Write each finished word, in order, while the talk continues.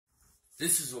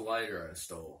This is a lighter I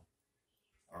stole.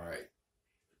 Alright.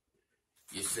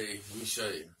 You see, let me show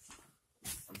you.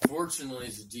 Unfortunately,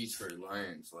 it's a Detroit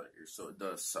Lions lighter, so it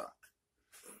does suck.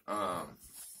 How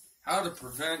to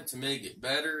prevent to make it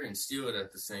better and steal it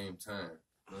at the same time.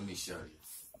 Let me show you.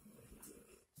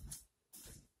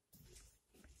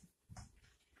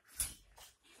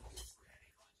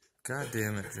 God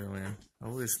damn it, Julian.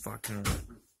 Always fucking...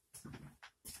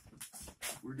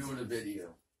 We're doing a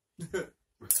video.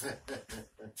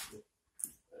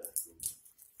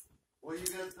 Well, you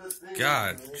got that thing.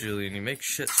 God, Julian, you make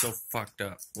shit so fucked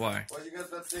up. Why? Well, you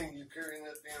got that thing. You carrying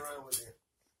that thing around with you.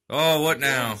 Oh, what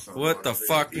now? What the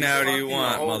fuck now do you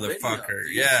want, motherfucker?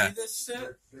 Yeah. See this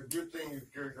shit? The good thing you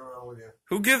carried around with you.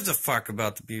 Who gives a fuck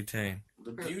about the butane?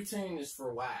 The butane is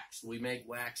for wax. We make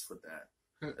wax with that.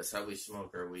 That's how we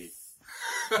smoke our weed.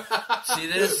 See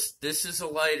this? This is a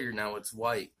lighter. Now it's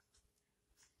white.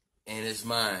 And it's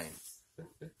mine.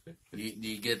 Do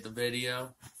you get the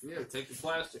video? Yeah, take the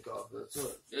plastic off. That's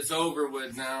it. It's over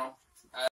with now.